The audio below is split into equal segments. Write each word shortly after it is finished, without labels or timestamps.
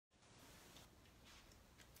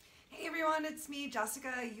everyone, it's me,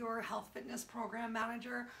 Jessica, your health fitness program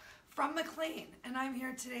manager from McLean, and I'm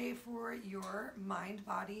here today for your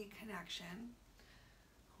mind-body connection.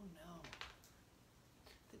 Oh no,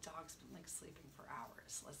 the dog's been like sleeping for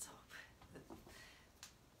hours. Let's hope that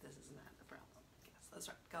this isn't the problem. Yes, that's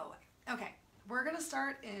right, go away. Okay, we're gonna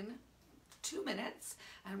start in 2 minutes,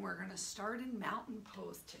 and we're gonna start in mountain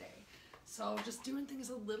pose today. So just doing things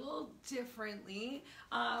a little differently,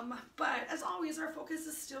 but as always, our focus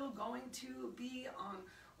is still going to be on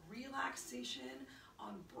relaxation,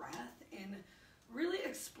 on breath, and really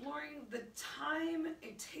exploring the time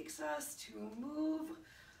it takes us to move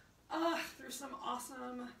through some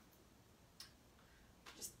awesome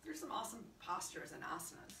postures and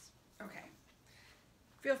asanas. Okay,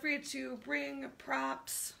 feel free to bring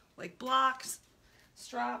props like blocks,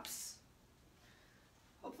 straps.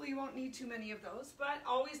 Hopefully you won't need too many of those, but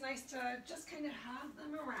always nice to just kind of have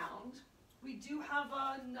them around. We do have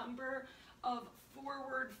a number of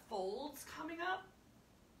forward folds coming up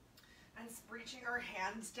and reaching our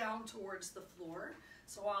hands down towards the floor.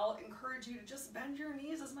 So I'll encourage you to just bend your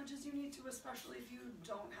knees as much as you need to, especially if you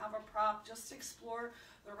don't have a prop. Just explore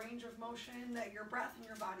the range of motion that your breath and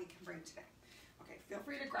your body can bring today. Okay, feel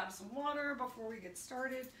free to grab some water before we get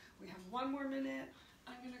started. We have 1 more minute.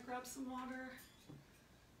 I'm gonna grab some water.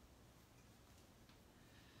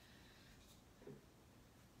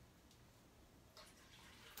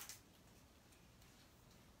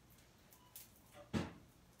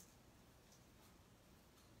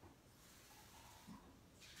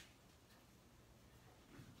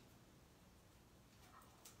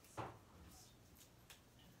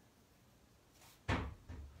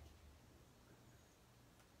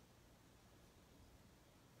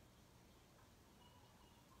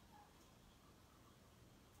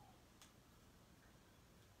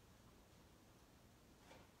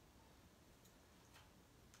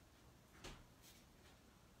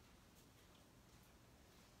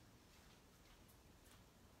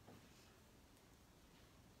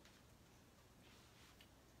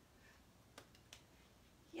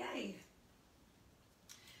 Yay!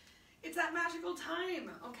 It's that magical time.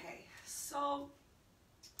 Okay, so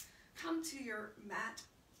come to your mat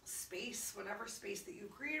space, whatever space that you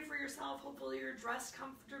created for yourself. Hopefully you're dressed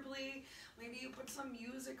comfortably. Maybe you put some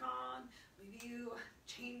music on. Maybe you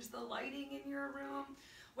change the lighting in your room.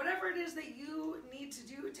 Whatever it is that you need to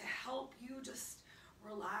do to help you just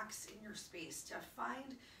relax in your space, to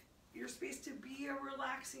find your space to be a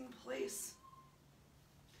relaxing place.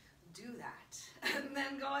 Do that, and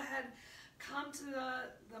then go ahead, come to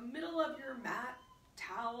the middle of your mat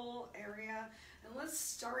towel area, and let's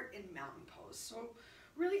start in mountain pose. So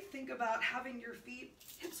really think about having your feet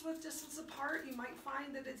hips width distance apart. You might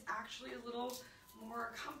find that it's actually a little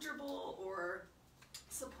more comfortable or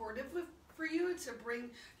supportive for you to bring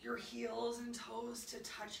your heels and toes to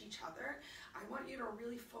touch each other. I want you to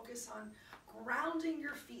really focus on grounding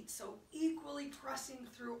your feet, so equally pressing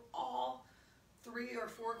through all 3 or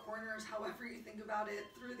 4 corners, however you think about it,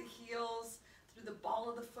 through the heels, through the ball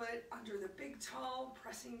of the foot, under the big toe,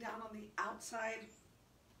 pressing down on the outside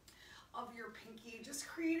of your pinky, just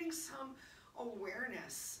creating some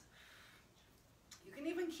awareness. You can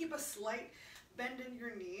even keep a slight bend in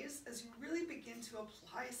your knees as you really begin to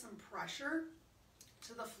apply some pressure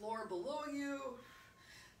to the floor below you.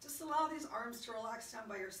 Just allow these arms to relax down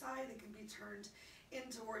by your side. They can be turned in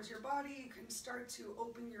towards your body. You can start to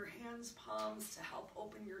open your hands, palms to help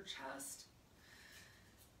open your chest.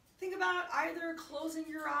 Think about either closing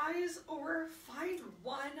your eyes or find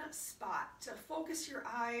one spot to focus your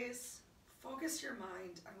eyes, focus your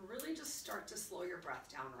mind, and really just start to slow your breath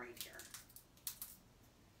down right here.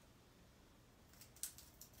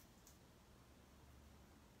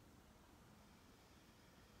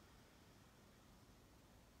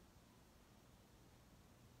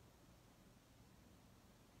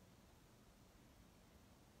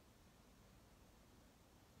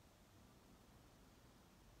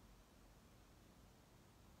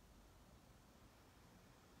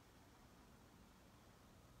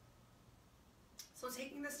 So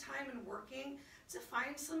taking this time and working to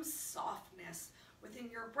find some softness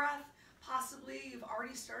within your breath. Possibly you've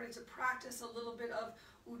already started to practice a little bit of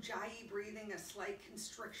ujjayi breathing, a slight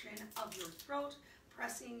constriction of your throat,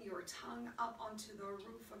 pressing your tongue up onto the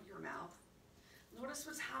roof of your mouth. Notice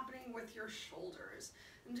what's happening with your shoulders,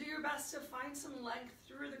 and do your best to find some length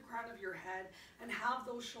through the crown of your head and have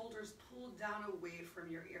those shoulders pulled down away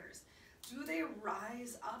from your ears. Do they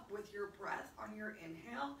rise up with your breath on your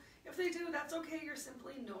inhale? If they do, that's okay. You're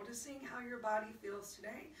simply noticing how your body feels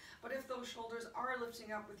today. But if those shoulders are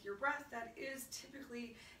lifting up with your breath, that is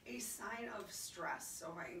typically a sign of stress.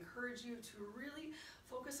 So I encourage you to really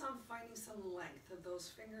focus on finding some length of those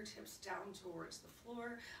fingertips down towards the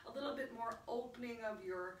floor, a little bit more opening of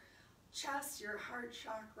your chest, your heart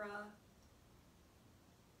chakra,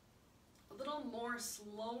 a little more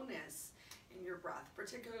slowness in your breath.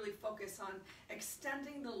 Particularly focus on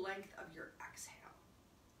extending the length of your exhale.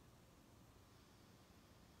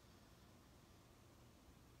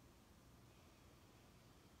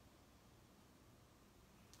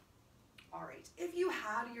 All right, if you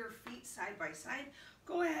had your feet side by side,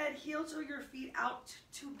 go ahead, heel toe your feet out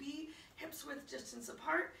to be hips width distance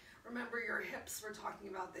apart. Remember your hips, we're talking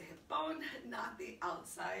about the hip bone, not the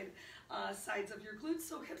outside sides of your glutes.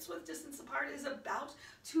 So hips width distance apart is about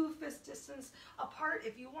 2 fist distance apart.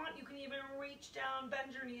 If you want, you can even reach down,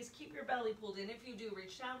 bend your knees, keep your belly pulled in if you do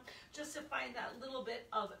reach down, just to find that little bit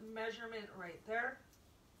of measurement right there.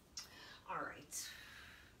 All right.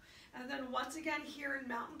 And then once again here in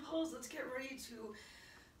mountain pose, let's get ready to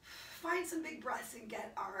find some big breaths and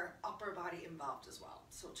get our upper body involved as well.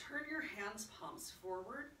 So turn your hands palms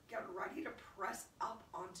forward, get ready to press up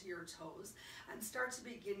onto your toes and start to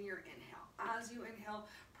begin your inhale. As you inhale,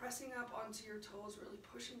 pressing up onto your toes, really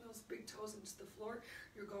pushing those big toes into the floor,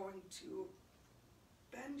 you're going to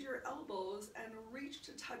bend your elbows and reach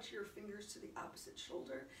to touch your fingers to the opposite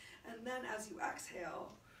shoulder. And then as you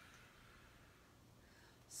exhale,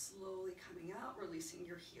 slowly coming out, releasing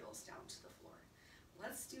your heels down to the floor.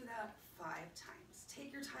 Let's do that 5 times.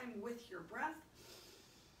 Take your time with your breath.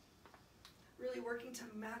 Really working to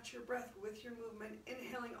match your breath with your movement.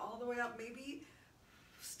 Inhaling all the way up. Maybe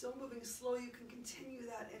still moving slow. You can continue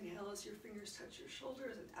that inhale as your fingers touch your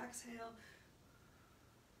shoulders and exhale.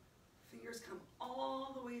 Fingers come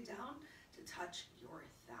all the way down to touch your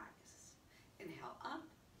thighs. Inhale up.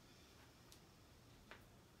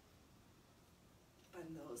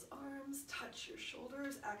 Bend those arms, touch your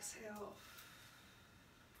shoulders, exhale.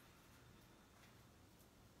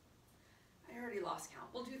 I already lost count.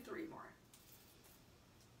 We'll do 3 more.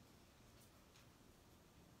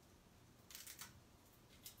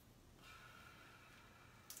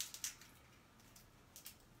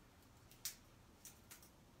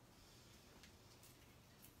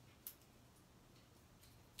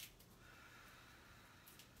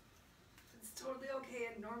 Totally okay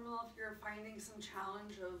and normal if you're finding some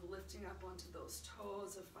challenge of lifting up onto those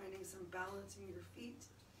toes, of finding some balance in your feet.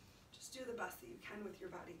 Just do the best that you can with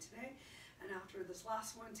your body today. And after this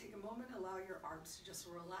last one, take a moment, allow your arms to just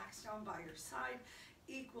relax down by your side.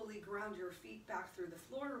 Equally ground your feet back through the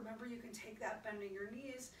floor. Remember, you can take that bending your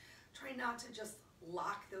knees. Try not to just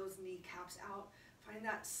lock those kneecaps out. Find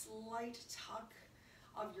that slight tuck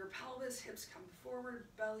of your pelvis, hips come forward,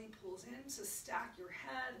 belly pulls in. So stack your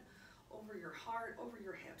head over your heart, over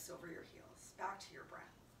your hips, over your heels. Back to your breath.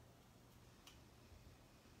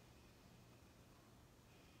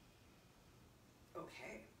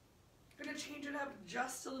 Okay, I'm gonna change it up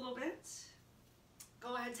just a little bit.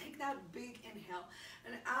 Go ahead, take that big inhale.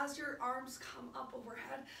 And as your arms come up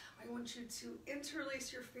overhead, I want you to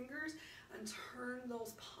interlace your fingers and turn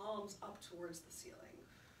those palms up towards the ceiling.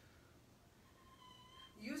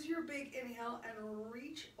 Use your big inhale and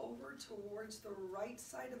reach over towards the right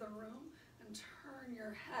side of the room and turn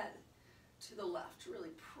your head to the left.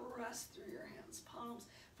 Really press through your hands, palms.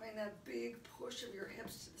 Find that big push of your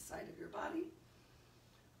hips to the side of your body.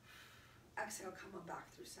 Exhale, come on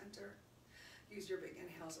back through center. Use your big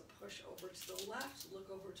inhale as a push over to the left.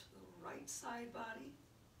 Look over to the right side body.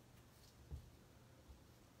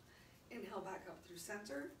 Inhale back up through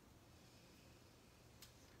center.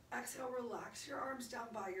 Exhale, relax your arms down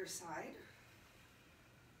by your side.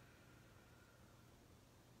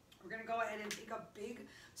 We're gonna go ahead and take a big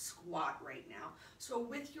squat right now. So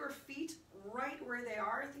with your feet right where they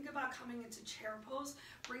are, think about coming into chair pose.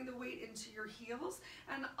 Bring the weight into your heels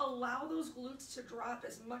and allow those glutes to drop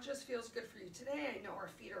as much as feels good for you today. I know our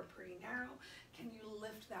feet are pretty narrow. Can you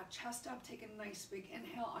lift that chest up? Take a nice big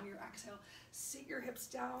inhale on your exhale. Sit your hips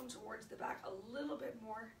down towards the back a little bit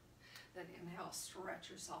more. Then inhale, stretch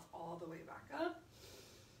yourself all the way back up.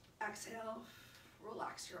 Exhale,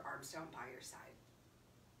 relax your arms down by your side.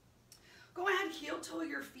 Go ahead, heel toe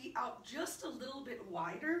your feet out just a little bit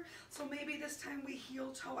wider. So maybe this time we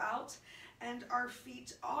heel toe out and our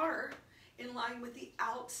feet are in line with the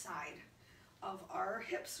outside of our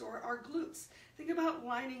hips or our glutes. Think about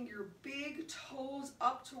lining your big toes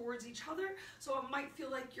up towards each other. So it might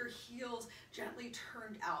feel like your heels gently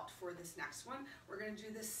turned out for this next one. We're gonna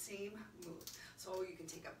do the same move. So you can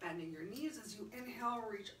take a bend in your knees.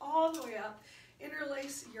 Inhale, reach all the way up.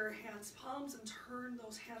 Interlace your hands palms and turn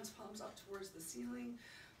those hands palms up towards the ceiling.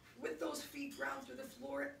 With those feet ground through the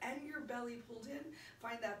floor and your belly pulled in,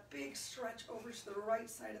 find that big stretch over to the right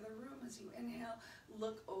side of the room as you inhale.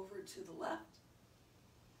 Look over to the left.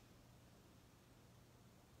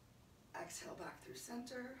 Exhale back through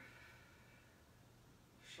center.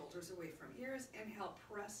 Shoulders away from ears. Inhale,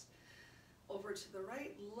 press over to the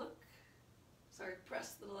right.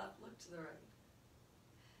 Press to the left, look to the right.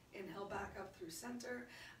 Inhale, back up through center.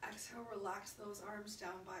 Exhale, relax those arms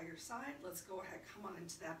down by your side. Let's go ahead, come on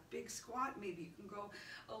into that big squat. Maybe you can go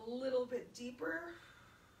a little bit deeper.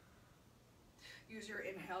 Use your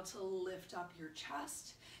inhale to lift up your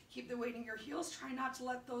chest. Keep the weight in your heels. Try not to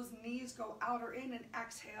let those knees go out or in, and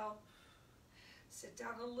exhale. Sit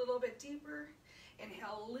down a little bit deeper.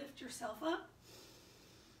 Inhale, lift yourself up.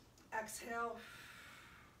 Exhale,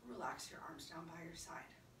 relax your arms down by your side.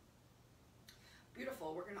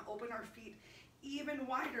 Beautiful. We're going to open our feet even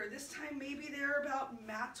wider. This time maybe they're about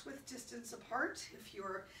mat width distance apart if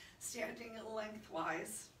you're standing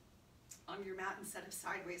lengthwise on your mat instead of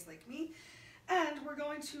sideways like me. And we're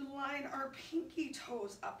going to line our pinky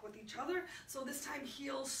toes up with each other. So this time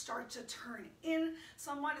heels start to turn in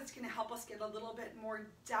somewhat. It's going to help us get a little bit more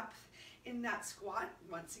depth in that squat.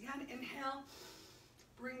 Once again, inhale.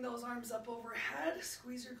 Bring those arms up overhead,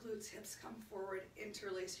 squeeze your glutes, hips come forward,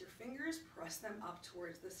 interlace your fingers, press them up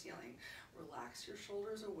towards the ceiling. Relax your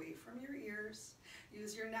shoulders away from your ears.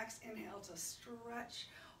 Use your next inhale to stretch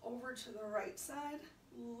over to the right side.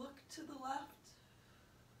 Look to the left.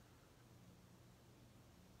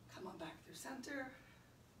 Come on back through center.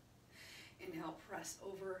 Inhale, press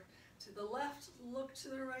over to the left, look to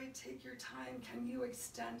the right, take your time. Can you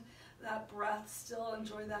extend that breath? Still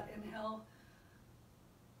enjoy that inhale.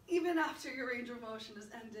 Even after your range of motion is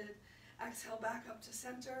ended, exhale back up to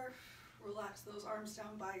center. Relax those arms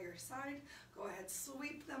down by your side. Go ahead,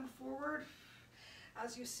 sweep them forward.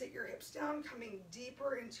 As you sit your hips down, coming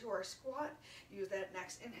deeper into our squat, use that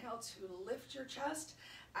next inhale to lift your chest.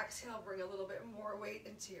 Exhale, bring a little bit more weight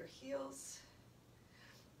into your heels.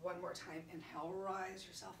 One more time, inhale, rise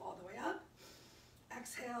yourself all the way up.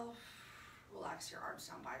 Exhale, relax your arms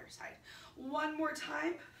down by your side. One more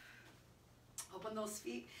time. Open those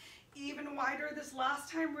feet even wider. This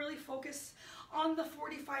last time, really focus on the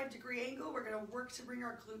 45-degree angle. We're going to work to bring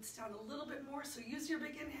our glutes down a little bit more. So use your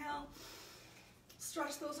big inhale.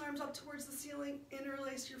 Stretch those arms up towards the ceiling.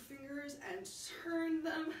 Interlace your fingers and turn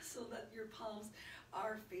them so that your palms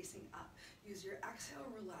are facing up. Use your exhale.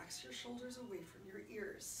 Relax your shoulders away from your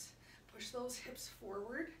ears. Push those hips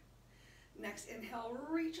forward. Next inhale,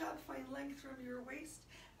 reach up, find length from your waist.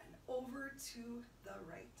 Over to the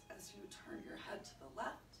right as you turn your head to the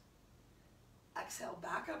left. Exhale,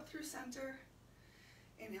 back up through center.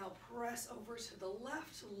 Inhale, press over to the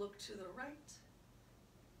left, look to the right.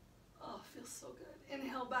 Oh, feels so good.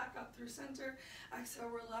 Inhale, back up through center. Exhale,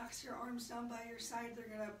 relax your arms down by your side.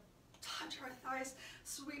 They're gonna touch our thighs,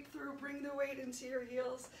 sweep through, bring the weight into your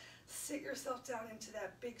heels. Sit yourself down into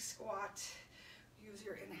that big squat. Use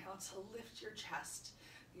your inhale to lift your chest.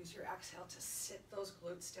 Use your exhale to sit those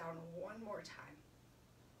glutes down one more time.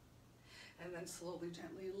 And then slowly,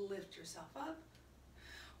 gently lift yourself up.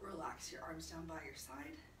 Relax your arms down by your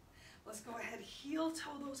side. Let's go ahead, heel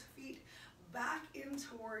toe those feet back in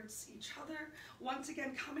towards each other. Once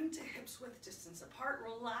again, coming to hips width distance apart.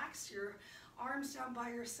 Relax your arms down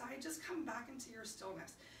by your side. Just come back into your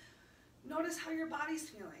stillness. Notice how your body's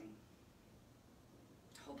feeling.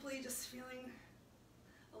 Hopefully just feeling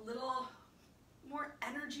a little more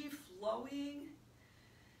energy flowing,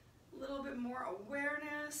 a little bit more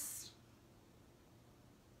awareness.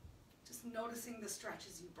 Just noticing the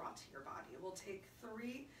stretches you brought to your body. We'll take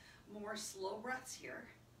 3 more slow breaths here.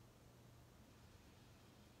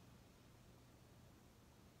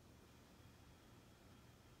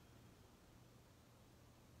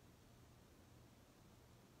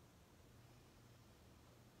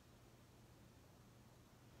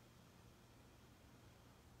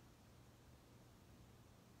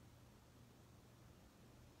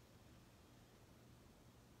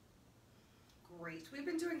 Great. We've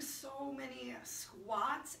been doing so many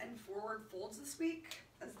squats and forward folds this week,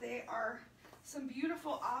 as they are some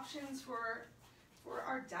beautiful options for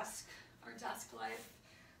our desk life.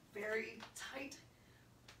 Very tight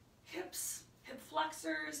hips, hip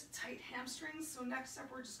flexors, tight hamstrings. So next up,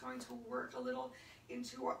 we're just going to work a little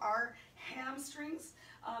into our hamstrings.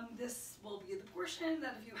 This will be the portion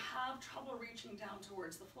that if you have trouble reaching down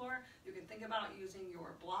towards the floor, you can think about using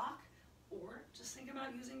your block, or just think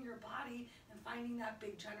about using your body and finding that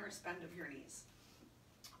big generous bend of your knees.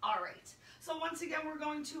 All right, so once again, we're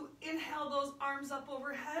going to inhale those arms up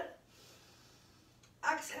overhead.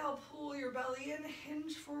 Exhale, pull your belly in,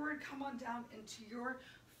 hinge forward, come on down into your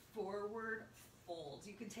forward fold.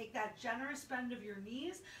 You can take that generous bend of your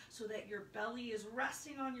knees so that your belly is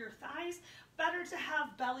resting on your thighs. Better to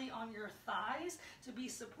have belly on your thighs to be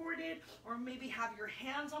supported, or maybe have your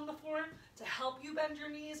hands on the floor to help you bend your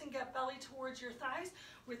knees and get belly towards your thighs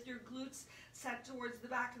with your glutes set towards the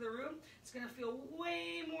back of the room. It's going to feel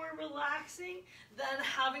way more relaxing than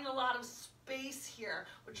having a lot of space here,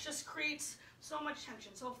 which just creates so much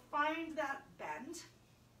tension. So find that bend.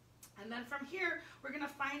 And then from here, we're going to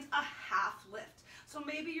find a half lift. So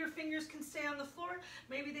maybe your fingers can stay on the floor.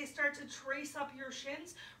 Maybe they start to trace up your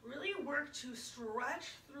shins. Really work to stretch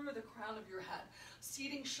through the crown of your head.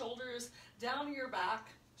 Seating shoulders down your back,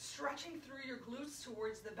 stretching through your glutes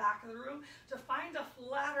towards the back of the room to find a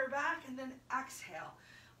flatter back, and then exhale,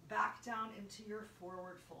 back down into your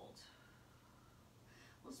forward fold.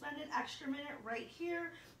 We'll spend an extra minute right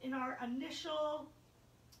here in our initial,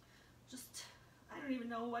 I don't even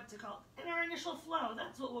know what to call it, in our initial flow,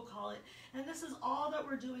 that's what we'll call it. And this is all that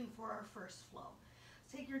we're doing for our first flow.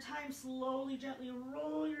 Take your time, slowly, gently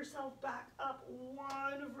roll yourself back up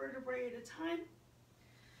one vertebrae at a time.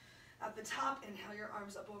 At the top, inhale your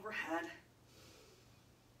arms up overhead.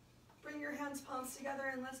 Bring your hands, palms together,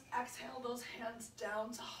 and let's exhale those hands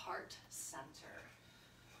down to heart center.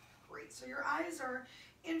 Great, so your eyes are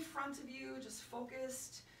in front of you, just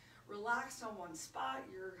focused, relaxed on one spot.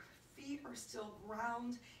 Your feet are still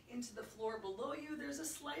ground into the floor below you. There's a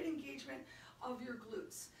slight engagement of your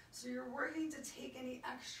glutes. So you're working to take any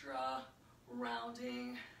extra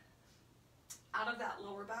rounding out of that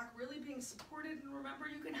lower back, really being supported. And remember,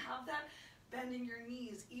 you can have that bending your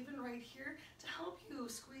knees even right here to help you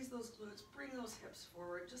squeeze those glutes, bring those hips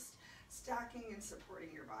forward, just stacking and supporting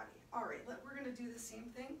your body. All right, we're gonna do the same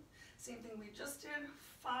thing we just did,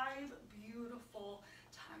 5 beautiful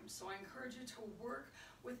times. So I encourage you to work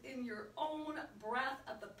within your own breath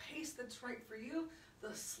at the pace that's right for you.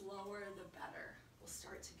 The slower, the better. We'll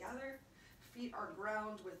start together. Feet are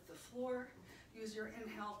ground with the floor. Use your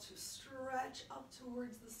inhale to stretch up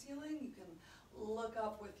towards the ceiling. You can look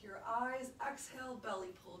up with your eyes. Exhale, belly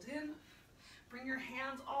pulled in. Bring your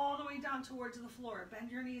hands all the way down towards the floor. Bend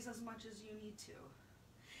your knees as much as you need to.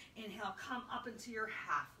 Inhale, come up into your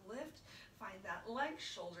half lift. Find that leg,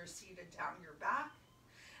 shoulders seated down your back.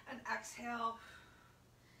 And exhale,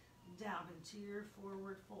 down into your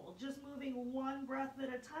forward fold. Just moving one breath at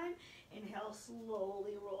a time. Inhale,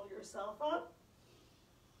 slowly roll yourself up.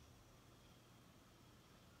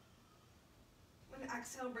 When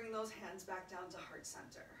exhale, bring those hands back down to heart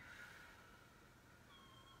center.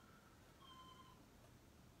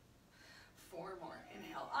 4 more.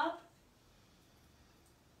 Inhale up.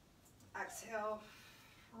 Exhale,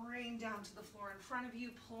 rain down to the floor in front of you.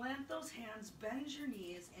 Plant those hands, bend your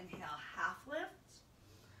knees. Inhale, half lift,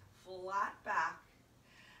 flat back.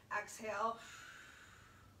 Exhale,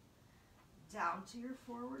 down to your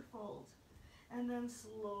forward fold. And then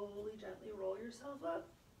slowly, gently roll yourself up.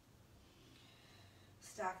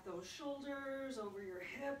 Stack those shoulders over your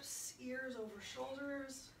hips, ears over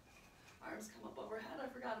shoulders. Arms come up overhead, I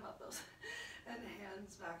forgot about those. And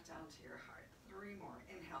hands back down to your heart. 3 more.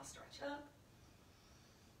 Inhale, stretch up.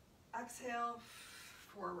 Exhale,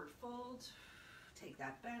 forward fold. Take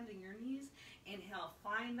that bend in your knees. Inhale,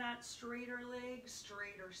 find that straighter leg,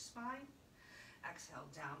 straighter spine. Exhale,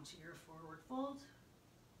 down to your forward fold.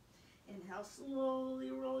 Inhale,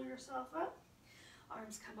 slowly roll yourself up.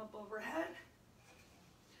 Arms come up overhead.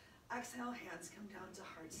 Exhale, hands come down to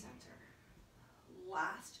heart center.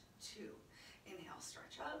 Last 2. Inhale,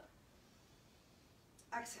 stretch up.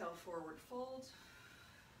 Exhale, forward fold.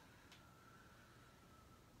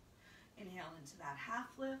 Inhale into that half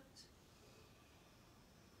lift.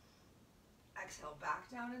 Exhale,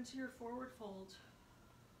 back down into your forward fold.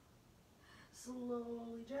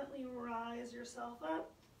 Slowly, gently rise yourself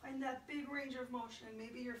up. Find that big range of motion.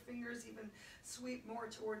 Maybe your fingers even sweep more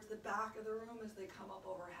towards the back of the room as they come up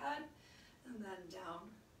overhead. And then down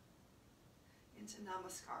into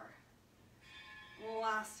Namaskar.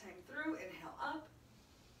 Last time through, inhale up.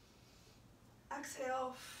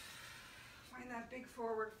 Exhale, find that big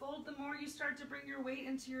forward fold. The more you start to bring your weight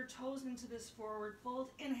into your toes into this forward fold,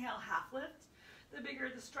 inhale, half lift. The bigger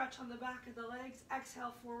the stretch on the back of the legs.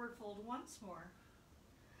 Exhale, forward fold once more.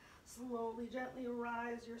 Slowly, gently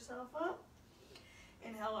rise yourself up.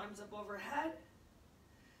 Inhale, arms up overhead.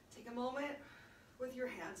 Take a moment with your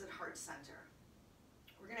hands at heart center.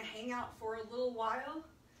 We're going to hang out for a little while,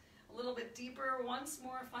 a little bit deeper once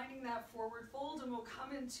more, finding that forward fold, and we'll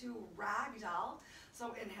come into ragdoll.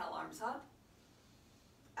 So inhale, arms up.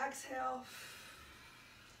 Exhale,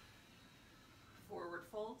 forward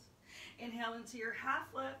fold. Inhale into your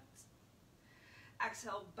half lift.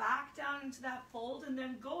 Exhale, back down into that fold, and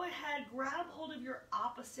then go ahead, grab hold of your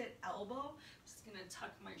opposite elbow. Just gonna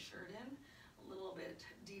tuck my shirt in a little bit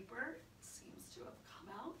deeper. It seems to have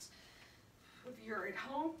come out. If you're at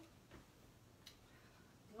home,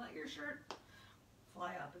 let your shirt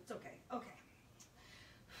fly up. It's okay. Okay.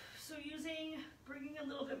 So bringing a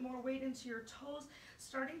little bit more weight into your toes,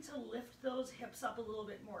 starting to lift those hips up a little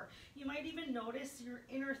bit more. You might even notice your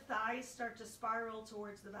inner thighs start to spiral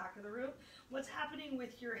towards the back of the room. What's happening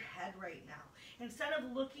with your head right now? Instead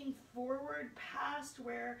of looking forward past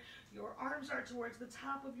where your arms are towards the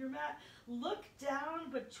top of your mat, look down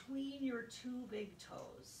between your two big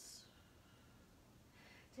toes.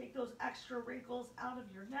 Take those extra wrinkles out of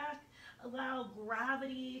your neck. Allow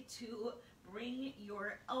gravity to bring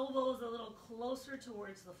your elbows a little closer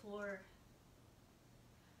towards the floor.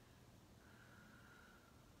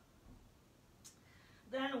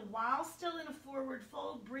 Then, while still in a forward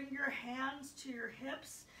fold, bring your hands to your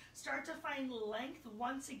hips. Start to find length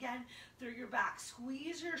once again through your back.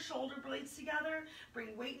 Squeeze your shoulder blades together.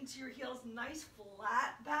 Bring weight into your heels. Nice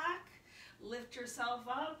flat back. Lift yourself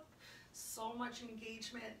up. So much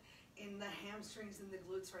engagement in the hamstrings and the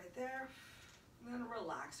glutes right there. And then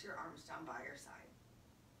relax your arms down by your side.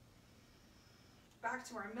 Back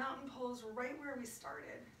to our mountain pose, right where we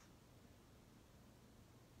started.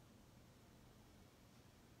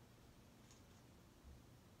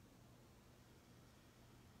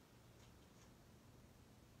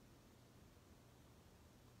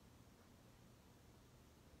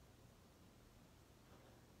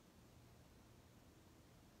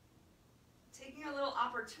 Taking a little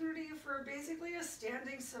opportunity for basically a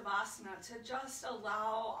standing savasana to just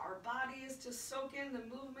allow our bodies to soak in the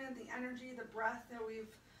movement, the energy, the breath that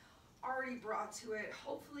we've already brought to it.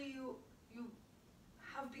 Hopefully you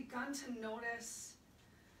have begun to notice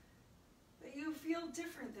that you feel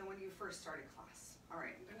different than when you first started class. All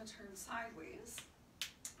right, I'm going to turn sideways.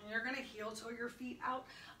 And you're going to heel toe your feet out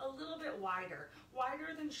a little bit wider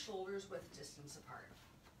than shoulders width distance apart.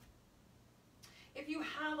 If you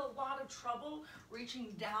have a lot of trouble reaching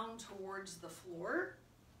down towards the floor,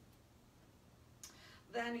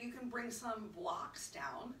 then you can bring some blocks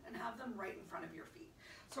down and have them right in front of your feet.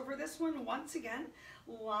 So for this one, once again,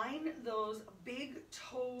 line those big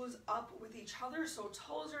toes up with each other. So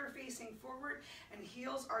toes are facing forward and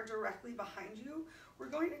heels are directly behind you. We're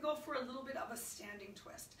going to go for a little bit of a standing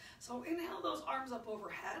twist. So inhale those arms up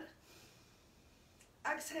overhead.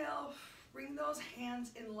 Exhale. Bring those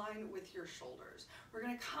hands in line with your shoulders. We're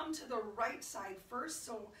going to come to the right side first,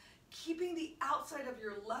 so keeping the outside of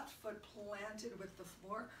your left foot planted with the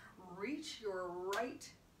floor. Reach your right,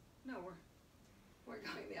 no, we're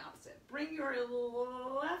going the opposite. Bring your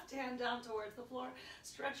left hand down towards the floor.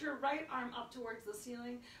 Stretch your right arm up towards the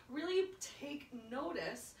ceiling. Really take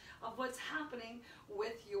notice of what's happening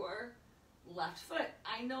with your left foot.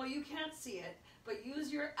 I know you can't see it, but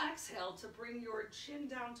use your exhale to bring your chin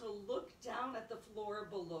down to look down at the floor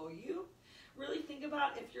below you. Really think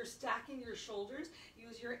about if you're stacking your shoulders,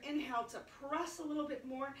 use your inhale to press a little bit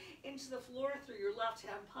more into the floor through your left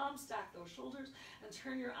hand palm, stack those shoulders, and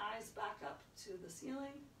turn your eyes back up to the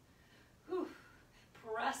ceiling. Whew.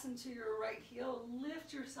 Press into your right heel,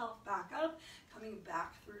 lift yourself back up, coming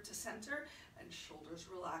back through to center, and shoulders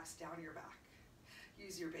relax down your back.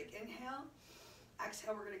 Use your big inhale.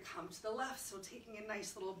 Exhale, we're going to come to the left, so taking a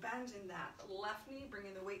nice little bend in that left knee,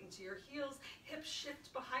 bringing the weight into your heels, hips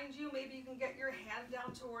shift behind you. Maybe you can get your hand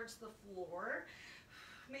down towards the floor.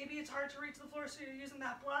 Maybe it's hard to reach the floor, so you're using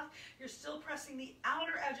that block. You're still pressing the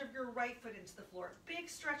outer edge of your right foot into the floor. Big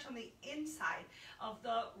stretch on the inside of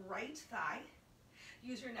the right thigh.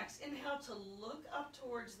 Use your next inhale to look up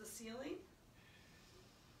towards the ceiling.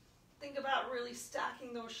 Think about really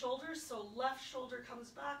stacking those shoulders. So left shoulder comes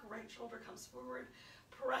back, right shoulder comes forward.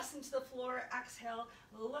 Press into the floor, exhale,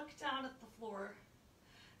 look down at the floor.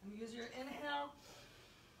 And use your inhale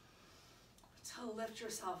to lift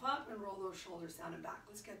yourself up and roll those shoulders down and back.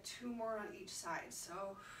 Let's get two more on each side.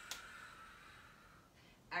 So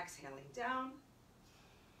exhaling down.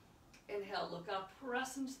 Inhale, look up,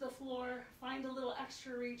 press into the floor, find a little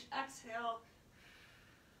extra reach. Exhale,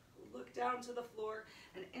 look down to the floor,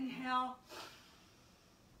 and inhale,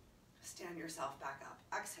 stand yourself back up.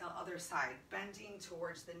 Exhale, other side, bending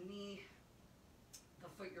towards the knee, the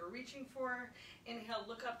foot you're reaching for. Inhale,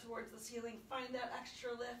 look up towards the ceiling, find that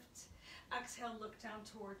extra lift. Exhale, look down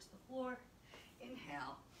towards the floor.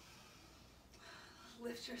 Inhale,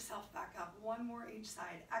 lift yourself back up. One more each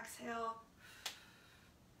side. Exhale,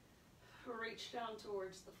 reach down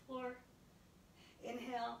towards the floor.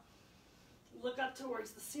 Inhale, look up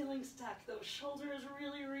towards the ceiling, stack those shoulders,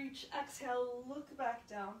 really reach. Exhale, look back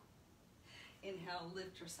down. Inhale,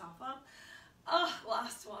 lift yourself up.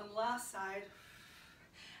 Last one, last side.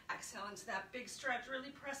 Exhale into that big stretch, really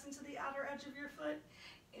press into the outer edge of your foot.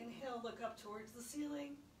 Inhale, look up towards the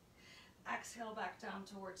ceiling. Exhale, back down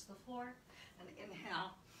towards the floor. And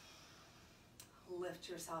inhale, lift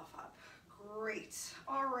yourself up. Great.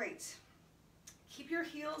 All right. Keep your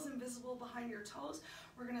heels invisible behind your toes.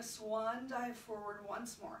 We're going to swan dive forward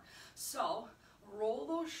once more. So roll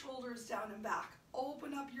those shoulders down and back.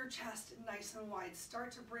 Open up your chest nice and wide.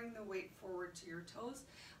 Start to bring the weight forward to your toes.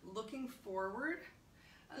 Looking forward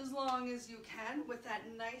as long as you can with that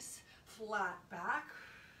nice flat back.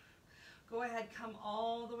 Go ahead, come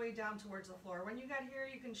all the way down towards the floor. When you get here,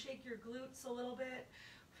 you can shake your glutes a little bit.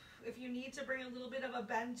 If you need to bring a little bit of a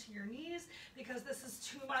bend to your knees because this is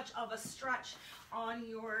too much of a stretch on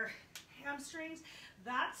your hamstrings,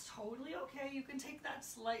 that's totally okay. You can take that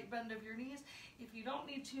slight bend of your knees. If you don't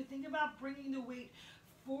need to, think about bringing the weight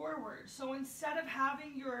forward. So instead of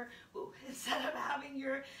having your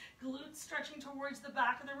glutes stretching towards the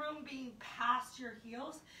back of the room, being past your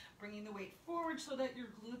heels, bringing the weight forward so that your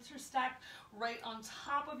glutes are stacked right on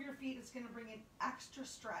top of your feet. It's going to bring an extra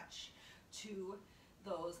stretch to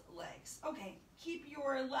those legs. Okay, keep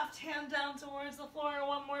your left hand down towards the floor.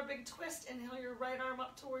 One more big twist. Inhale your right arm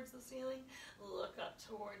up towards the ceiling. Look up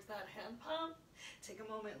towards that hand palm. Take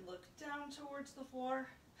a moment, look down towards the floor.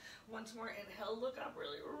 Once more, inhale, look up,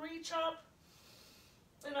 really reach up.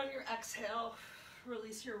 And on your exhale,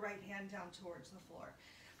 release your right hand down towards the floor.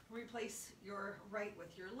 Replace your right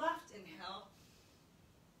with your left. Inhale,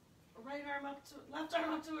 right arm up to left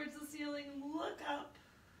arm up towards the ceiling. Look up.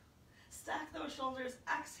 Stack those shoulders.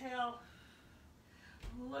 Exhale.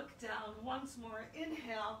 Look down. Once more.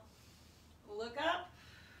 Inhale. Look up.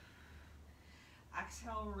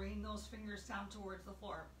 Exhale. Rain those fingers down towards the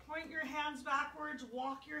floor. Point your hands backwards.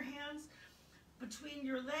 Walk your hands between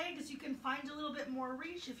your legs. You can find a little bit more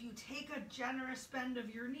reach if you take a generous bend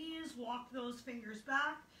of your knees. Walk those fingers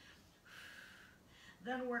back.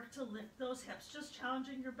 Then work to lift those hips, just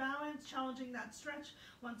challenging your balance, challenging that stretch.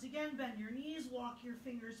 Once again, bend your knees, walk your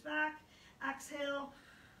fingers back. Exhale.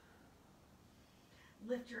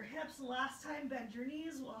 Lift your hips. Last time, bend your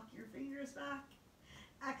knees, walk your fingers back.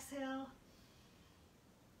 Exhale.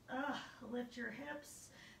 Lift your hips.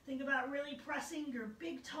 Think about really pressing your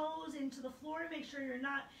big toes into the floor. Make sure you're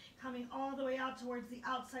not coming all the way out towards the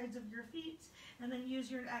outsides of your feet. And then use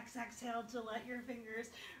your exhale to let your fingers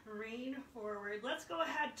rain forward. Let's go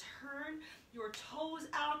ahead, turn your toes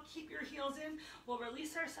out, keep your heels in. We'll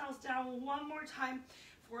release ourselves down one more time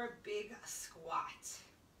for a big squat.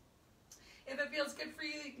 If it feels good for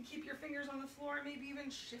you, you can keep your fingers on the floor, maybe even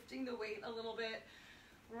shifting the weight a little bit.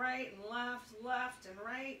 Right and left, left and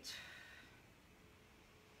right.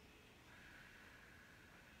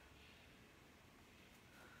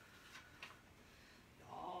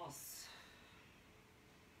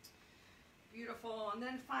 Beautiful. And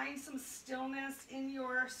then find some stillness in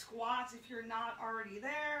your squats if you're not already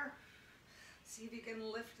there. See if you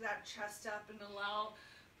can lift that chest up and allow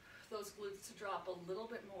those glutes to drop a little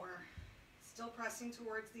bit more. Still pressing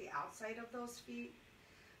towards the outside of those feet.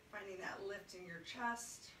 Finding that lift in your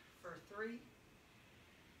chest for 3,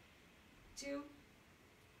 2,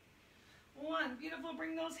 1. Beautiful.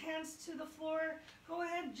 Bring those hands to the floor. Go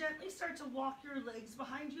ahead, gently start to walk your legs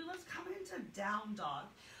behind you. Let's come into down dog.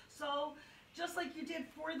 So just like you did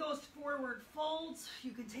for those forward folds,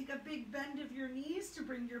 you can take a big bend of your knees to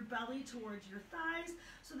bring your belly towards your thighs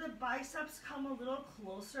so the biceps come a little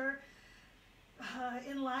closer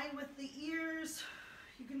in line with the ears.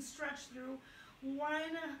 You can stretch through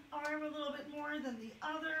one arm a little bit more than the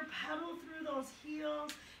other. Pedal through those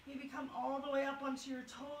heels. Maybe come all the way up onto your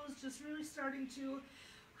toes. Just really starting to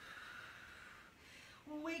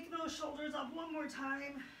wake those shoulders up one more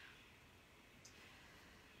time.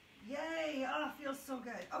 Yay, feels so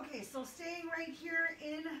good. Okay, so staying right here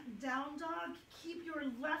in down dog, keep your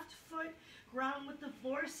left foot ground with the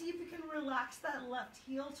floor. See if you can relax that left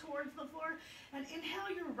heel towards the floor and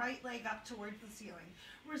inhale your right leg up towards the ceiling.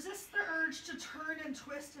 Resist the urge to turn and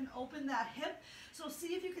twist and open that hip. So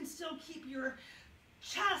see if you can still keep your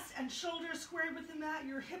chest and shoulders squared with the mat,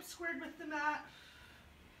 your hips squared with the mat.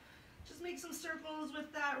 Just make some circles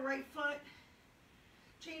with that right foot.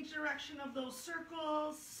 Change direction of those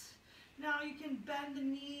circles. Now you can bend the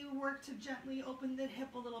knee, work to gently open the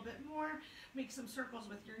hip a little bit more. Make some circles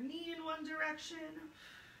with your knee in one direction.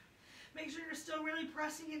 Make sure you're still really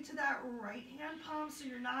pressing into that right hand palm so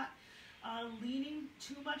you're not leaning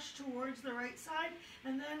too much towards the right side.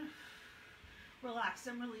 And then Relax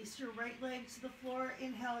and release your right leg to the floor.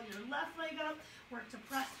 Inhale your left leg up. Work to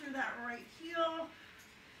press through that right heel.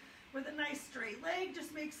 With a nice straight leg,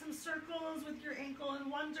 just make some circles with your ankle in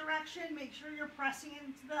one direction. Make sure you're pressing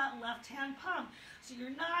into that left hand palm. So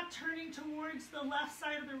you're not turning towards the left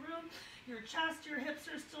side of the room. Your chest, your hips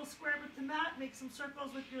are still square with the mat. Make some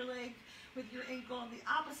circles with your leg, with your ankle in the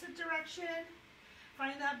opposite direction.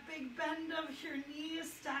 Find that big bend of your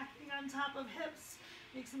knees stacking on top of hips.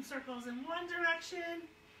 Make some circles in one direction.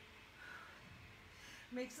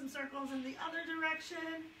 Make some circles in the other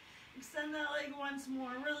direction. Extend that leg once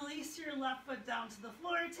more. Release your left foot down to the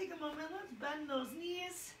floor. Take a moment. Let's bend those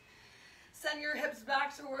knees. Send your hips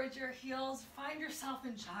back towards your heels. Find yourself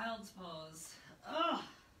in child's pose. Ugh.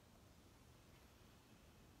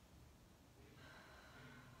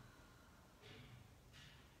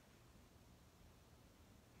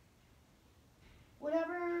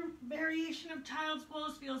 Whatever variation of child's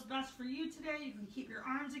pose feels best for you today. You can keep your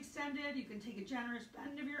arms extended. You can take a generous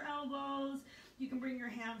bend of your elbows. You can bring your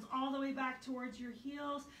hands all the way back towards your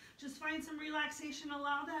heels. Just find some relaxation.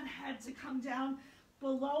 Allow that head to come down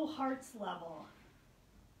below heart's level.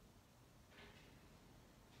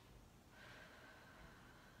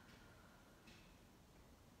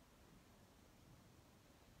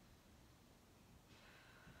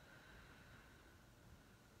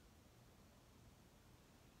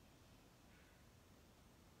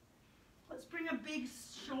 Let's bring a big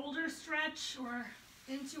shoulder stretch or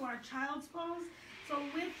into our child's pose. So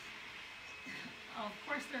with, oh, of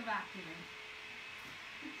course they're vacuuming.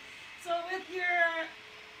 So with your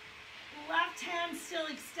left hand still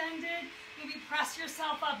extended, maybe press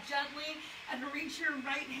yourself up gently and reach your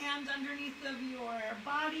right hand underneath of your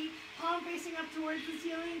body, palm facing up towards the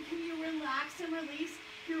ceiling. Can you relax and release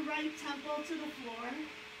your right temple to the floor?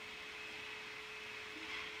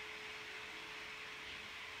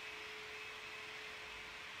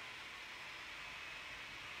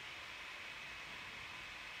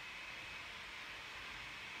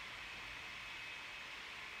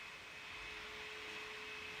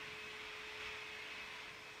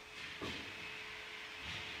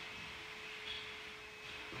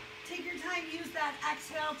 Take your time, use that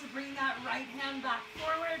exhale to bring that right hand back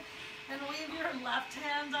forward and leave your left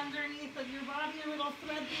hand underneath of your body, a little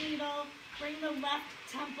thread the needle. Bring the left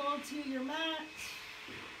temple to your mat.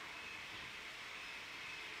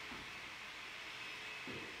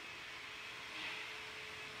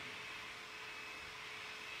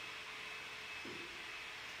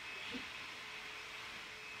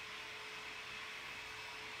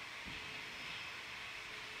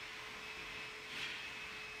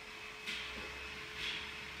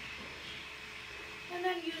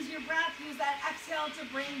 And then use your breath, use that exhale to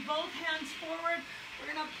bring both hands forward. We're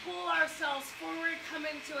gonna pull ourselves forward, come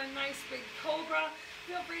into a nice big cobra.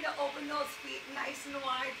 Feel free to open those feet nice and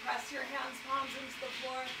wide. Press your hands, palms into the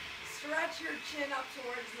floor. Stretch your chin up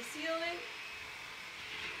towards the ceiling.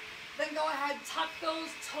 Then go ahead, tuck those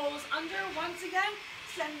toes under. Once again,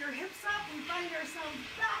 send your hips up. We find ourselves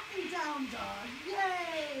back in down dog.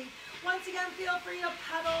 Yay! Once again, feel free to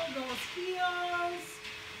pedal those heels.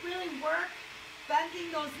 Really work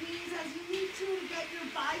bending those knees as you need to get your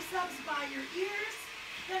biceps by your ears.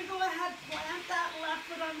 Then go ahead, plant that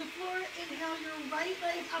left foot on the floor. Inhale your right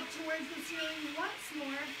leg up towards the ceiling once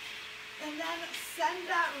more. And then send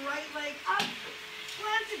that right leg up.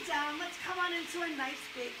 Plant it down. Let's come on into a nice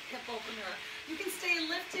big hip opener. You can stay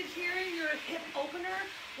lifted here in your hip opener,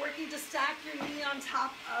 working to stack your knee on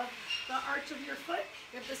top of the arch of your foot.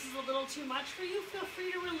 If this is a little too much for you, feel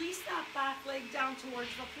free to release that back leg down towards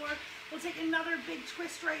the floor. We'll take another big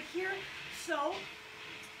twist right here. So,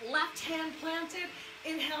 left hand planted.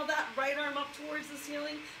 Inhale that right arm up towards the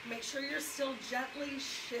ceiling. Make sure you're still gently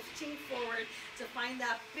shifting forward to find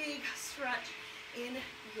that big stretch in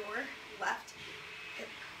your left hip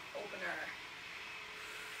opener.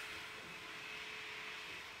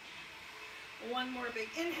 One more big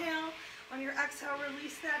inhale. On your exhale,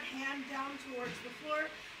 release that hand down towards the floor.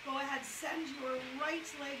 Go ahead, send your right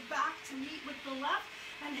leg back to meet with the left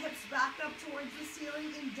and hips back up towards the ceiling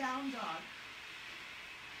in down dog.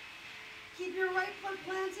 Keep your right foot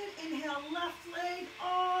planted. Inhale, left leg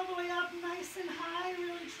all the way up nice and high.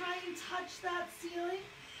 Really try and touch that ceiling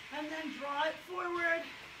and then draw it forward.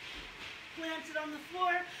 Plant it on the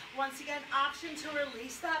floor. Once again, option to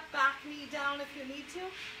release that back knee down if you need to,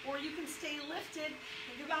 or you can stay lifted.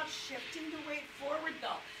 Think about shifting the weight forward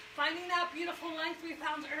though. Finding that beautiful length we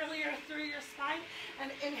found earlier through your spine,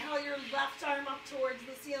 and inhale your left arm up towards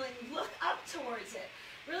the ceiling. Look up towards it.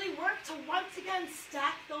 Really work to once again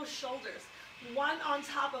stack those shoulders, one on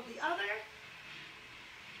top of the other.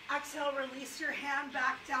 Exhale, release your hand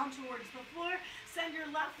back down towards the floor. Send your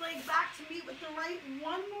left leg back to meet with the right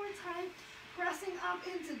one more time. Pressing up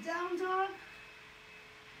into down dog.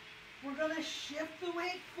 We're going to shift the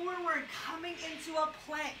weight forward, coming into a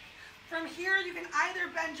plank. From here, you can either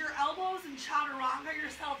bend your elbows and chaturanga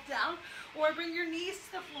yourself down, or bring your knees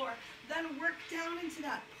to the floor. Then work down into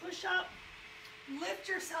that push-up. Lift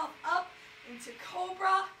yourself up into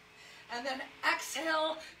cobra, and then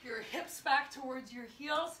exhale your hips back towards your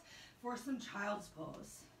heels for some child's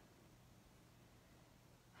pose.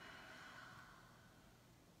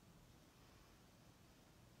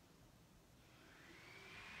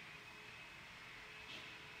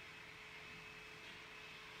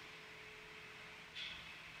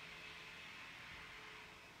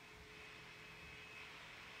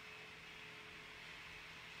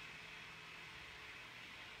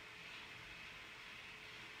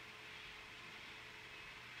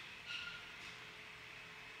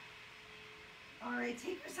 All right,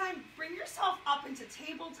 take your time, bring yourself up into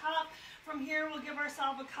tabletop. From here, we'll give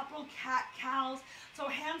ourselves a couple cat-cows. So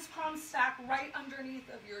hands, palms stack right underneath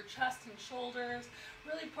of your chest and shoulders.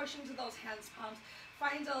 Really push into those hands, palms.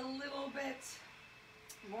 Find a little bit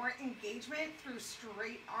more engagement through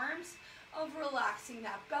straight arms of relaxing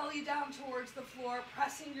that belly down towards the floor,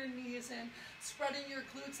 pressing your knees in, spreading your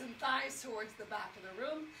glutes and thighs towards the back of the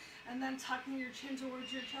room, and then tucking your chin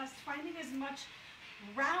towards your chest, finding as much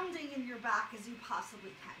rounding in your back as you possibly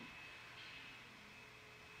can.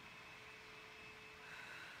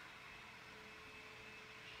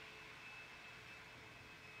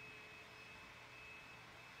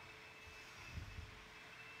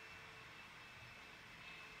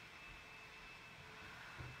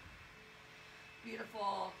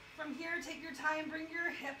 Beautiful. From here, take your time, bring your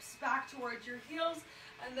hips back towards your heels,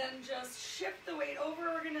 and then just shift the weight over.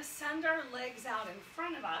 We're going to send our legs out in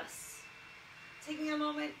front of us. Taking a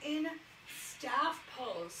moment in staff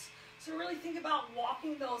pose. So really think about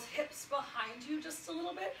walking those hips behind you just a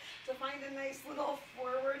little bit to find a nice little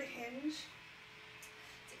forward hinge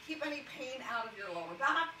to keep any pain out of your lower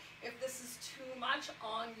back. If this is too much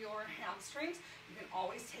on your hamstrings, you can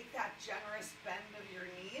always take that generous bend of your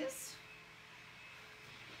knees.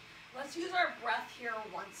 Let's use our breath here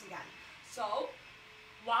once again. So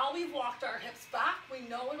while we've walked our hips back, we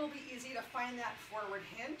know it'll be easy to find that forward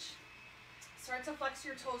hinge. Start to flex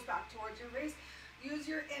your toes back towards your waist. Use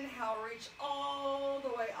your inhale, reach all the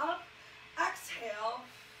way up. Exhale,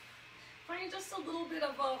 find just a little bit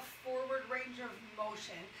of a forward range of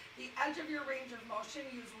motion. The edge of your range of motion,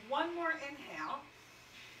 use one more inhale.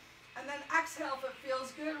 And then exhale, if it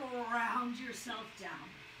feels good, round yourself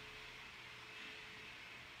down.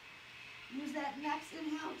 Use that next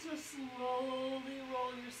inhale to slowly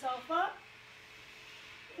roll yourself up.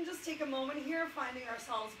 And just take a moment here, finding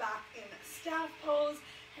ourselves back in staff pose.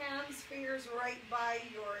 Hands, fingers right by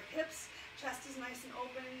your hips. Chest is nice and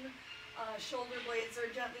open. Shoulder blades are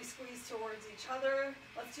gently squeezed towards each other.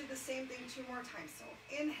 Let's do the same thing 2 more times. So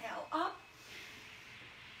inhale up.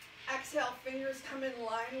 Exhale, fingers come in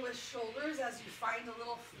line with shoulders as you find a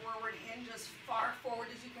little forward hinge as far forward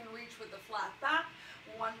as you can reach with the flat back.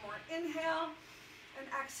 One more inhale. And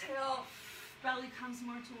exhale. Belly comes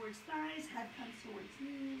more towards thighs, head comes towards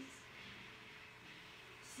knees.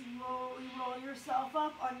 Slowly roll yourself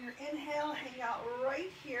up on your inhale. Hang out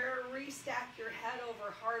right here. Restack your head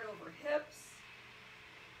over heart over hips.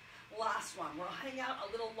 Last one. We'll hang out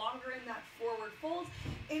a little longer in that forward fold.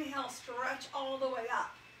 Inhale, stretch all the way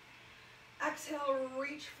up. Exhale,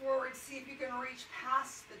 reach forward. See if you can reach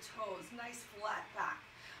past the toes. Nice flat back.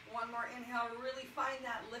 One more inhale. Really find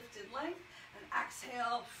that lifted length. And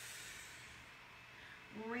exhale.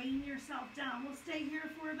 Rain yourself down. We'll stay here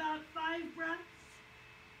for about 5 breaths.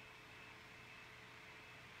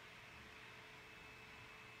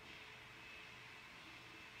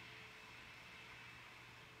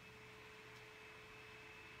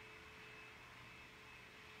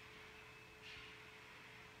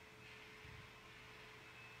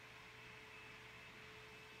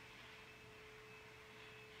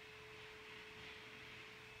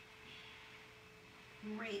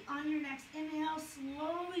 Great. On your next inhale,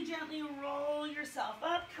 slowly, gently roll yourself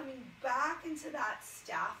up, coming back into that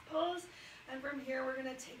staff pose. And from here, we're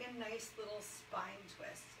going to take a nice little spine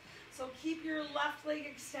twist. So keep your left leg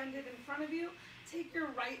extended in front of you. Take your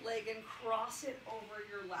right leg and cross it over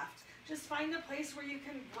your left. Just find a place where you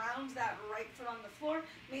can ground that right foot on the floor.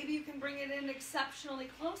 Maybe you can bring it in exceptionally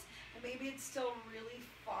close, and maybe it's still really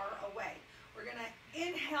far away. We're going to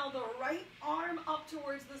inhale the right arm up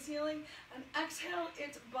towards the ceiling and exhale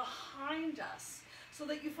it behind us so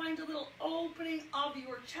that you find a little opening of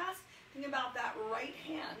your chest. Think about that right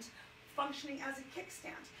hand functioning as a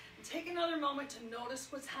kickstand. And take another moment to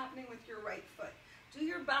notice what's happening with your right foot. Do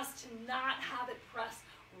your best to not have it press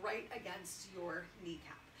right against your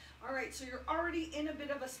kneecap. All right, so you're already in a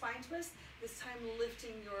bit of a spine twist. This time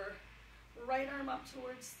lifting your right arm up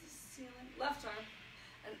towards the ceiling, left arm,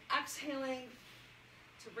 and exhaling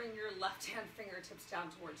to bring your left hand fingertips down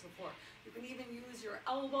towards the floor. You can even use your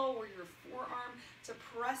elbow or your forearm to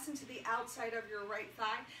press into the outside of your right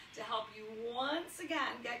thigh to help you once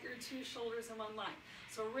again get your two shoulders in one line.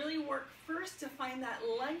 So really work first to find that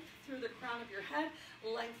length through the crown of your head,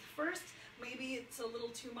 length first. Maybe it's a little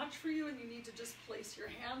too much for you and you need to just place your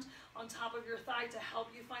hand on top of your thigh to help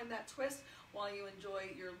you find that twist while you enjoy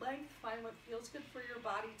your length. Find what feels good for your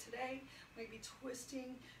body today. Maybe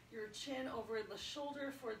twisting your chin over the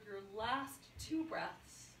shoulder for your last 2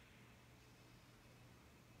 breaths.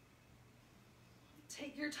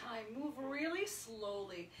 Take your time, move really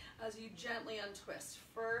slowly as you gently untwist.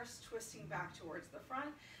 First, twisting back towards the front,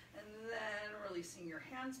 and then releasing your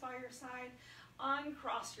hands by your side.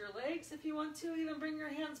 Uncross your legs if you want to, even bring your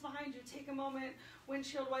hands behind you. Take a moment,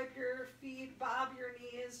 windshield wipe your feet, bob your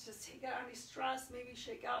knees, just take out any stress, maybe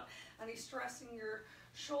shake out any stress in your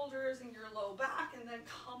shoulders and your low back, and then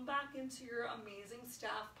come back into your amazing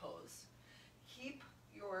staff pose. Keep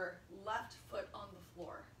your left foot on the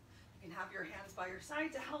floor. You can have your hands by your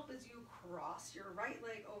side to help as you cross your right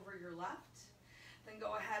leg over your left. Then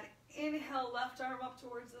go ahead, inhale, left arm up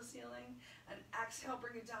towards the ceiling, and exhale,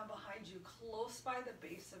 bring it down behind you, close by the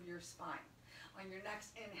base of your spine. On your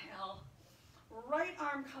next inhale, right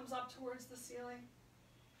arm comes up towards the ceiling,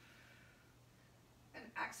 and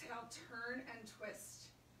exhale, turn and twist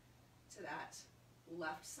to that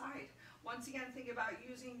left side. Once again, think about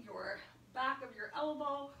using your back of your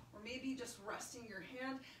elbow or maybe just resting your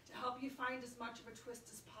hand to help you find as much of a twist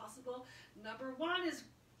as possible. Number 1 is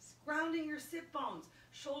grounding your sit bones,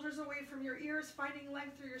 shoulders away from your ears, finding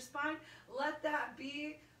length through your spine. Let that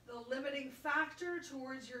be the limiting factor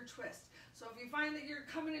towards your twist. So if you find that you're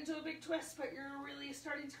coming into a big twist, but you're really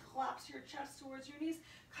starting to collapse your chest towards your knees,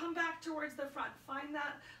 come back towards the front. Find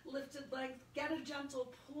that lifted length. Get a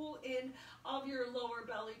gentle pull in of your lower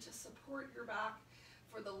belly to support your back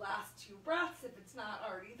for the last 2 breaths. If it's not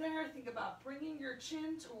already there, think about bringing your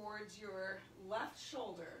chin towards your left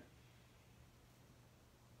shoulder.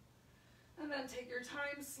 And then take your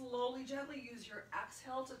time, slowly, gently use your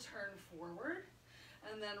exhale to turn forward,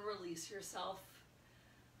 and then release yourself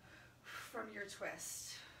from your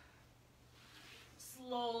twist.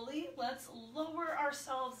 Slowly, let's lower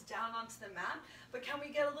ourselves down onto the mat, but can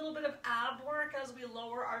we get a little bit of ab work as we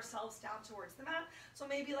lower ourselves down towards the mat? So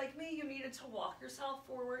maybe like me, you needed to walk yourself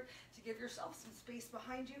forward to give yourself some space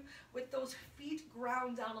behind you with those feet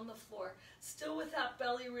ground down on the floor. Still with that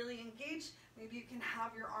belly really engaged. Maybe you can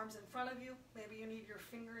have your arms in front of you. Maybe you need your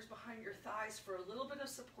fingers behind your thighs for a little bit of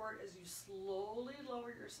support as you slowly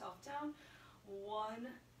lower yourself down, one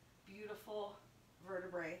beautiful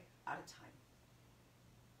vertebrae at a time.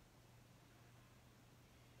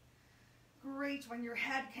 Great. When your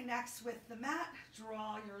head connects with the mat,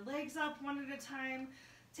 draw your legs up one at a time.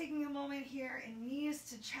 Taking a moment here in knees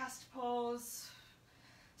to chest pose.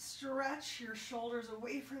 Stretch your shoulders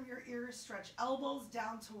away from your ears. Stretch elbows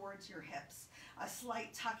down towards your hips. A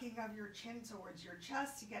slight tucking of your chin towards your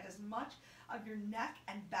chest to get as much of your neck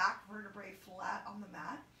and back vertebrae flat on the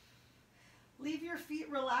mat. Leave your feet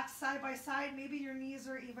relaxed side by side. Maybe your knees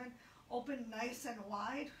are even open nice and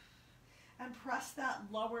wide. And press that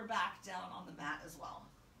lower back down on the mat as well.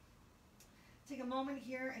 Take a moment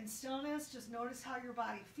here in stillness. Just notice how your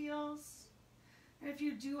body feels. And if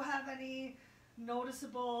you do have any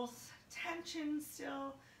noticeable tension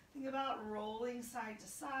still, think about rolling side to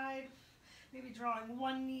side. Maybe drawing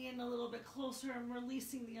one knee in a little bit closer and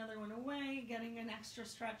releasing the other one away, getting an extra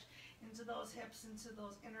stretch into those hips, into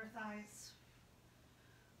those inner thighs.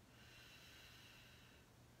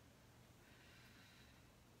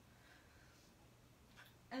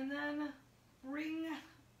 And then bring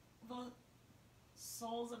the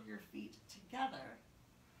soles of your feet together.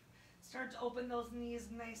 Start to open those knees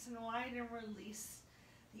nice and wide and release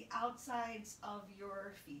the outsides of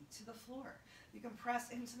your feet to the floor. You can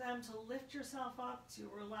press into them to lift yourself up, to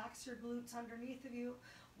relax your glutes underneath of you.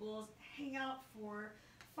 We'll hang out for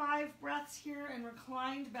 5 breaths here in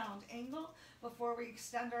reclined bound angle before we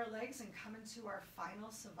extend our legs and come into our final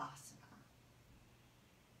savasana.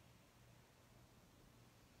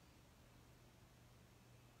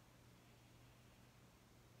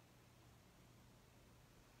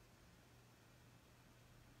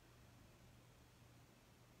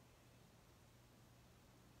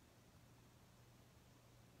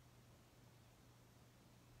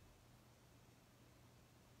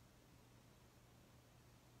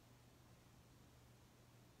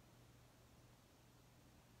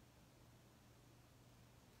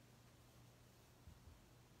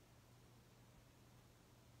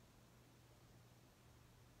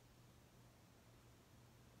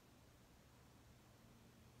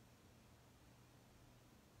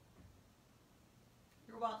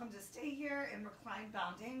 welcome to stay here in reclined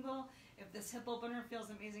bound angle. If this hip opener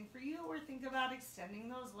feels amazing for you, or think about extending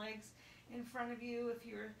those legs in front of you. If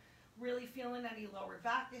you're really feeling any lower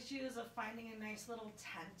back issues, of finding a nice little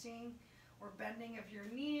tenting or bending of your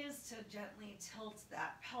knees to gently tilt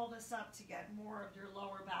that pelvis up to get more of your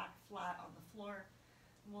lower back flat on the floor.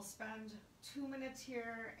 And we'll spend 2 minutes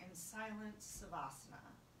here in silent savasana.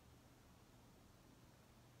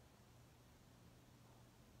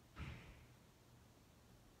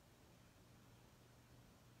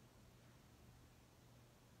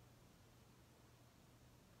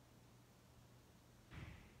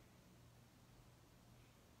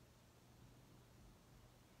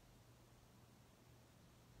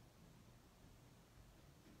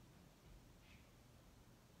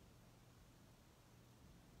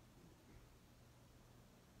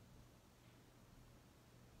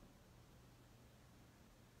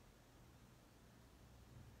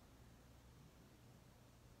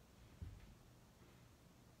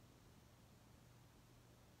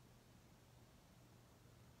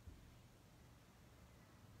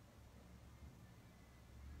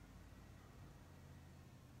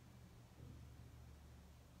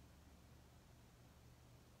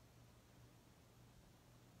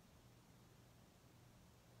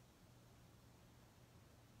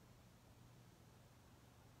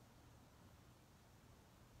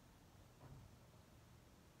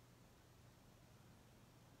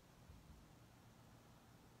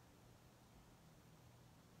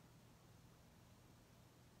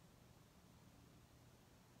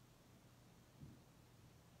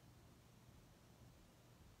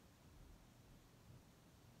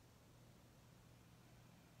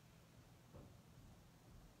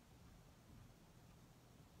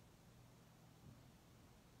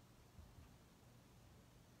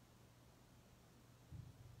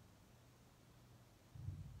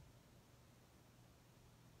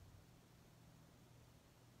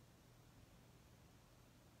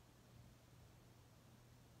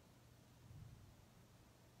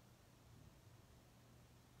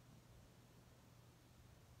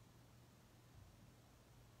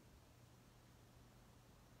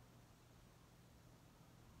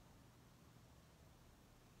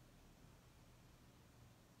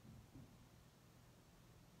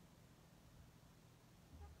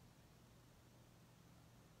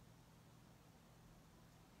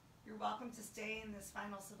 You're welcome to stay in this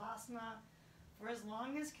final savasana for as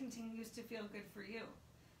long as continues to feel good for you.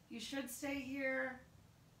 You should stay here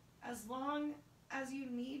as long as you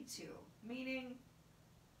need to, meaning,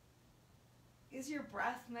 is your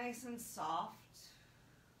breath nice and soft?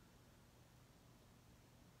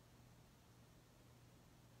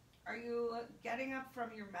 Are you getting up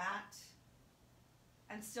from your mat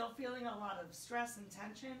and still feeling a lot of stress and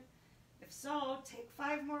tension? If so, take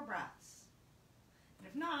 5 more breaths. And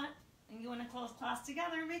if not, and you want to close class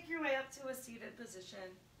together, make your way up to a seated position.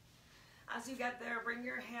 As you get there, bring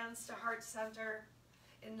your hands to heart center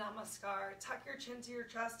in namaskar. Tuck your chin to your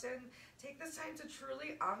chest and take this time to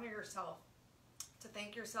truly honor yourself, to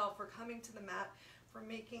thank yourself for coming to the mat, for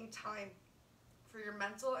making time for your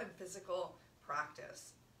mental and physical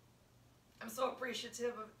practice. I'm so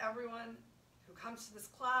appreciative of everyone who comes to this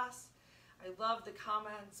class. I love the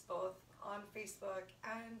comments both on Facebook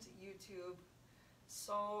and YouTube.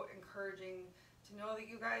 So encouraging to know that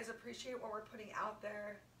you guys appreciate what we're putting out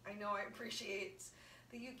there. I know I appreciate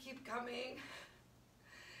that you keep coming.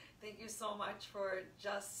 Thank you so much for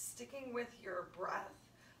just sticking with your breath,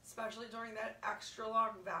 especially during that extra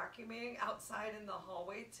long vacuuming outside in the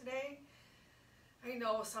hallway today. I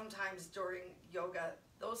know sometimes during yoga,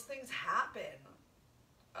 those things happen.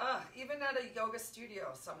 Even at a yoga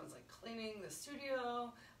studio, someone's like cleaning the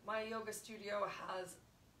studio. My yoga studio has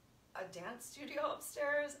a dance studio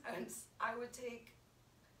upstairs, and I would take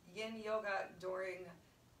yin yoga during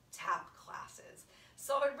tap classes.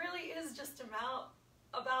 So it really is just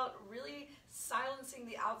about really silencing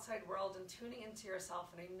the outside world and tuning into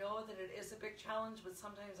yourself. And I know that it is a big challenge, but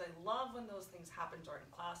sometimes I love when those things happen during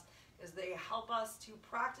class, because they help us to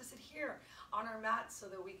practice it here on our mat so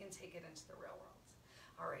that we can take it into the real world.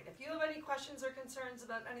 All right, if you have any questions or concerns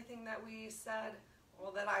about anything that we said,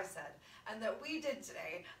 well, that I said, and that we did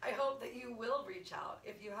today, I hope that you will reach out.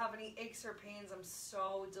 If you have any aches or pains, I'm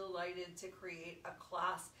so delighted to create a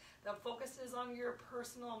class that focuses on your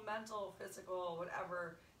personal, mental, physical,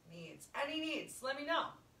 whatever needs. Any needs, let me know.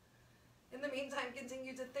 In the meantime,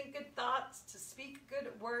 continue to think good thoughts, to speak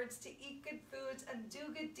good words, to eat good foods, and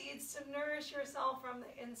do good deeds to nourish yourself from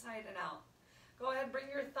the inside and out. Go ahead, bring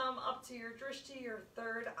your thumb up to your drishti, your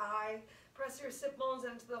third eye. Press your sit bones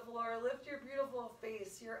into the floor. Lift your beautiful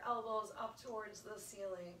face, your elbows up towards the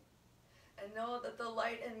ceiling. and know that the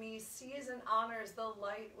light in me sees and honors the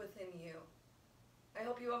light within you. I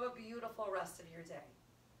hope you have a beautiful rest of your day.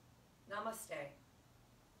 Namaste.